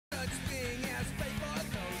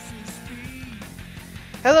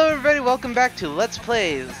Hello everybody, welcome back to Let's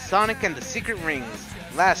Play Sonic and the Secret Rings.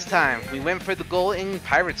 Last time, we went for the goal in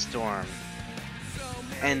Pirate Storm.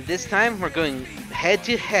 And this time, we're going head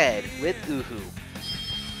to head with Uhu.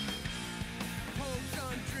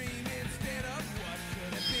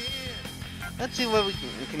 Let's see what we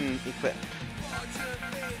can equip.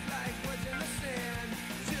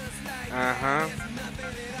 Uh-huh.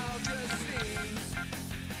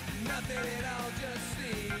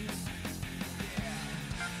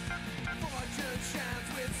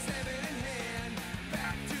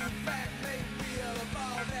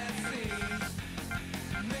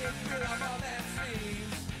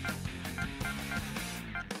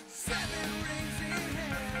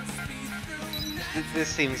 This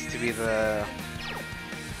seems to be the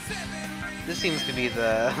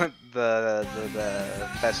the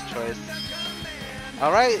best choice.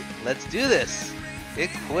 All right, let's do this.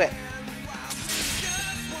 Equip.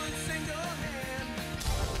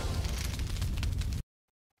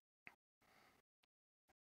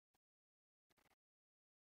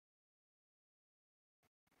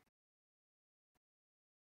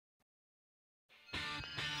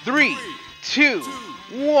 Three, two,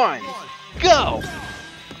 one, go!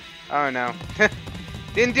 Oh no.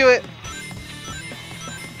 Didn't do it!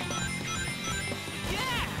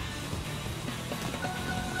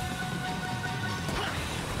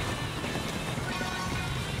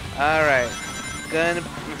 Alright. Gonna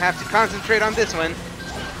have to concentrate on this one.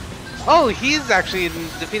 Oh, he's actually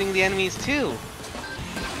defeating the enemies too.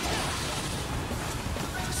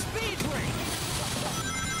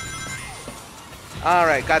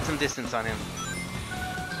 Alright, got some distance on him.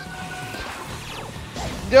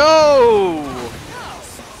 No!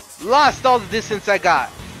 Lost all the distance I got.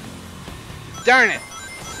 Darn it.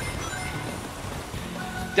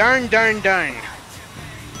 Darn. I'm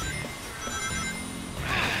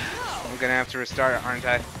gonna have to restart, aren't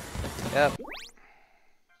I? Yep.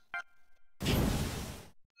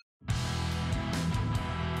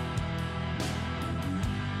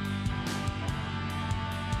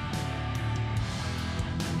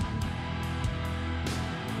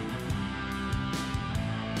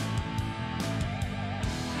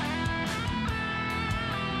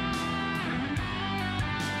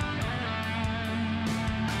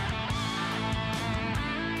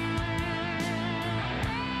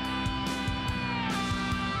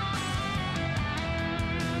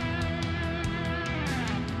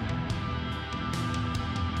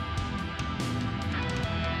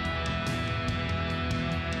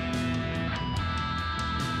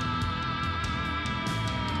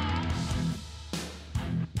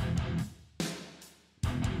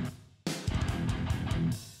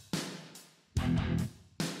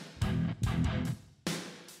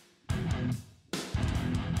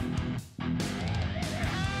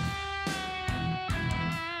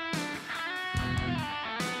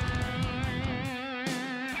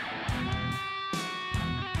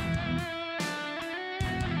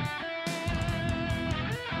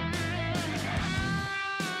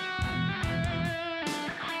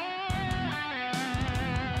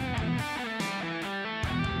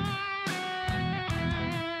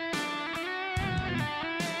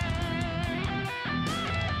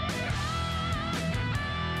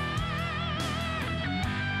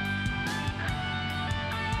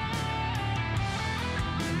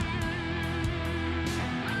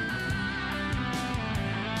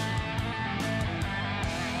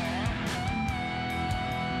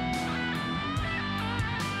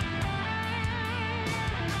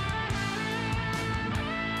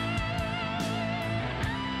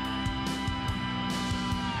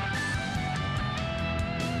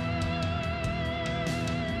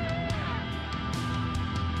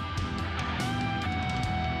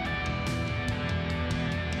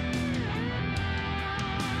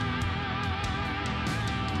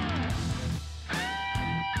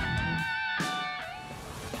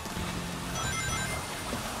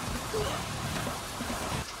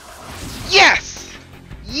 Yes!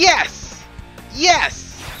 Yes!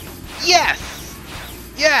 Yes! Yes!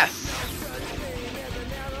 Yes!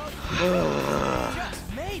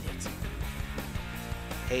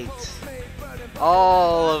 Hate.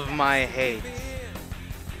 All of my hate.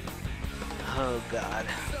 Oh god.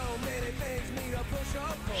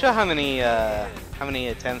 Show how many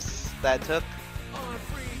attempts that took.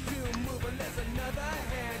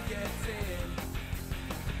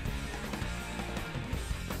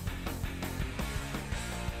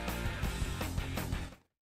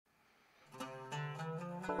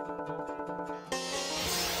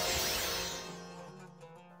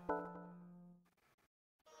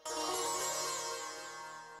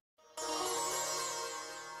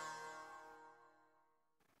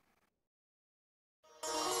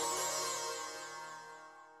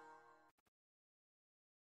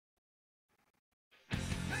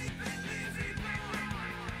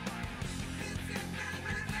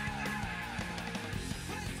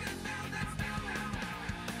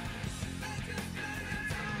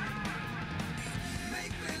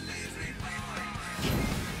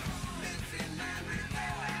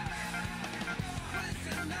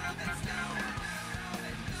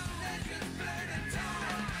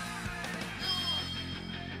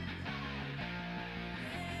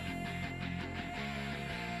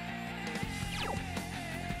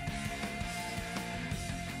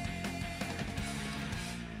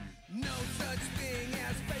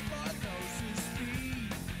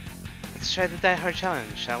 Let's try the Die Hard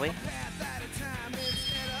challenge, shall we?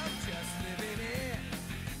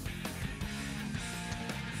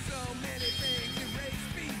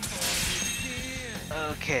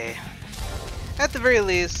 Okay. At the very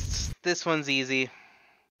least, this one's easy.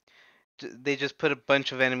 They just put a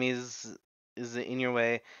bunch of enemies in your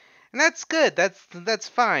way, and that's good. That's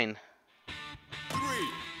fine. 3,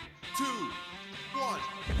 2, 1.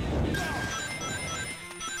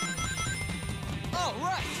 All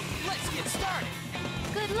right, let's get started.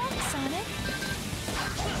 Good luck, Sonic.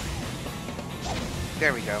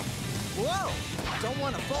 There we go. Whoa, don't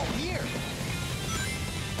want to fall here.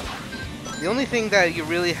 The only thing that you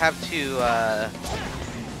really have to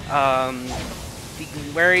be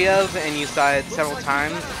wary of, and you saw it several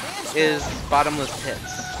times, is bottomless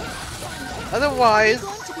pits. Otherwise,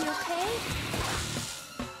 Going to be okay?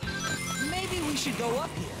 Maybe we should go up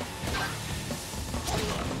here.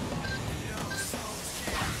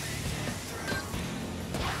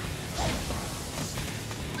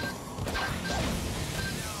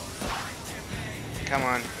 come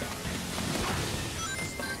on.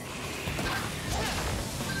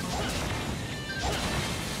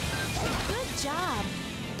 Good job.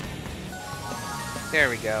 There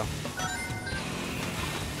we go.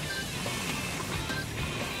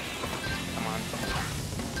 Come on.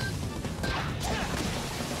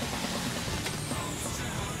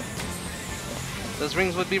 Those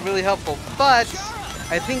rings would be really helpful, but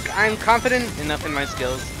I think I'm confident enough in my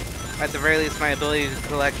skills, at the very least my ability to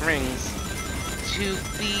collect rings, to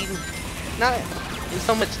be not in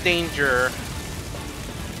so much danger.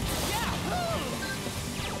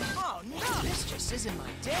 Oh no, this just isn't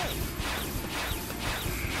my day.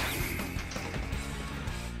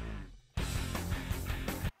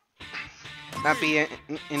 Not be in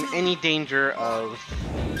any danger of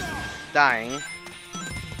dying.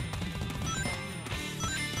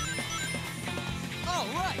 All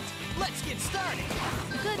right, let's get started.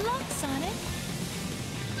 Good luck, Sonic.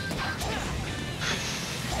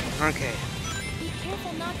 Okay. Be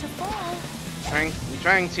careful not to fall. I'm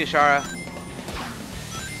trying to, Shara.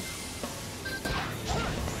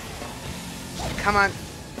 Come on.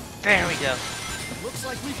 There we go. Looks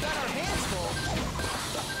like we've got our hands full.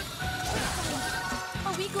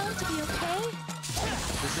 Are we going to be okay?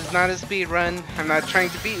 This is not a speed run. I'm not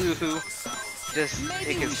trying to beat Uhu. Just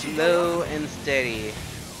take it slow and steady.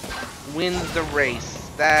 Wins the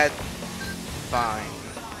race. That's fine.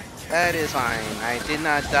 That is fine. I did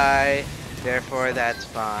not die, therefore that's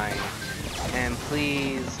fine. And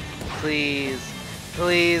please, please,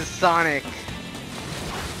 please, Sonic.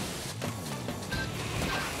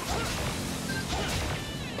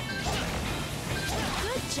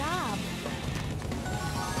 Good job.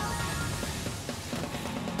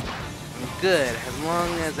 I'm good. As long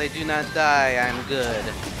as I do not die, I'm good.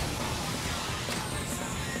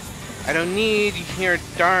 I don't need your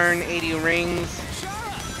darn 80 rings.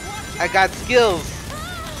 I got skills,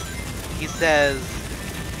 he says,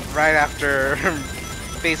 right after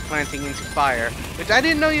face planting into fire, which I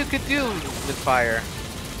didn't know you could do with fire.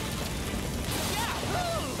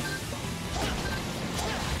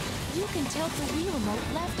 You can tilt the Wii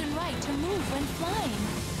remote left and right to move when flying.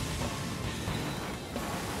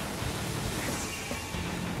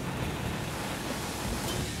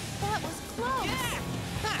 That was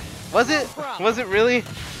close. Was it? Was it really?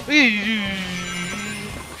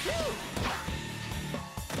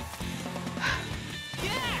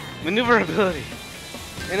 Maneuverability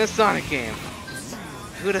in a Sonic game.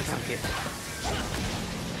 Who'd have thunk it?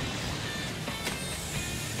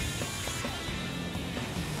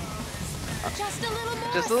 Just a little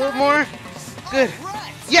more. Just a little more? Good.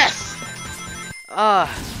 Yes!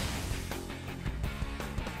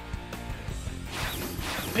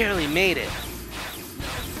 Barely made it.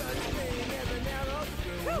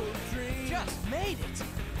 Just made it.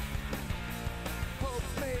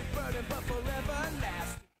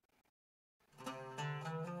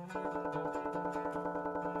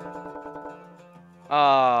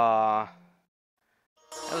 Ah,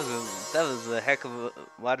 that was a heck of a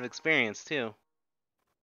lot of experience too.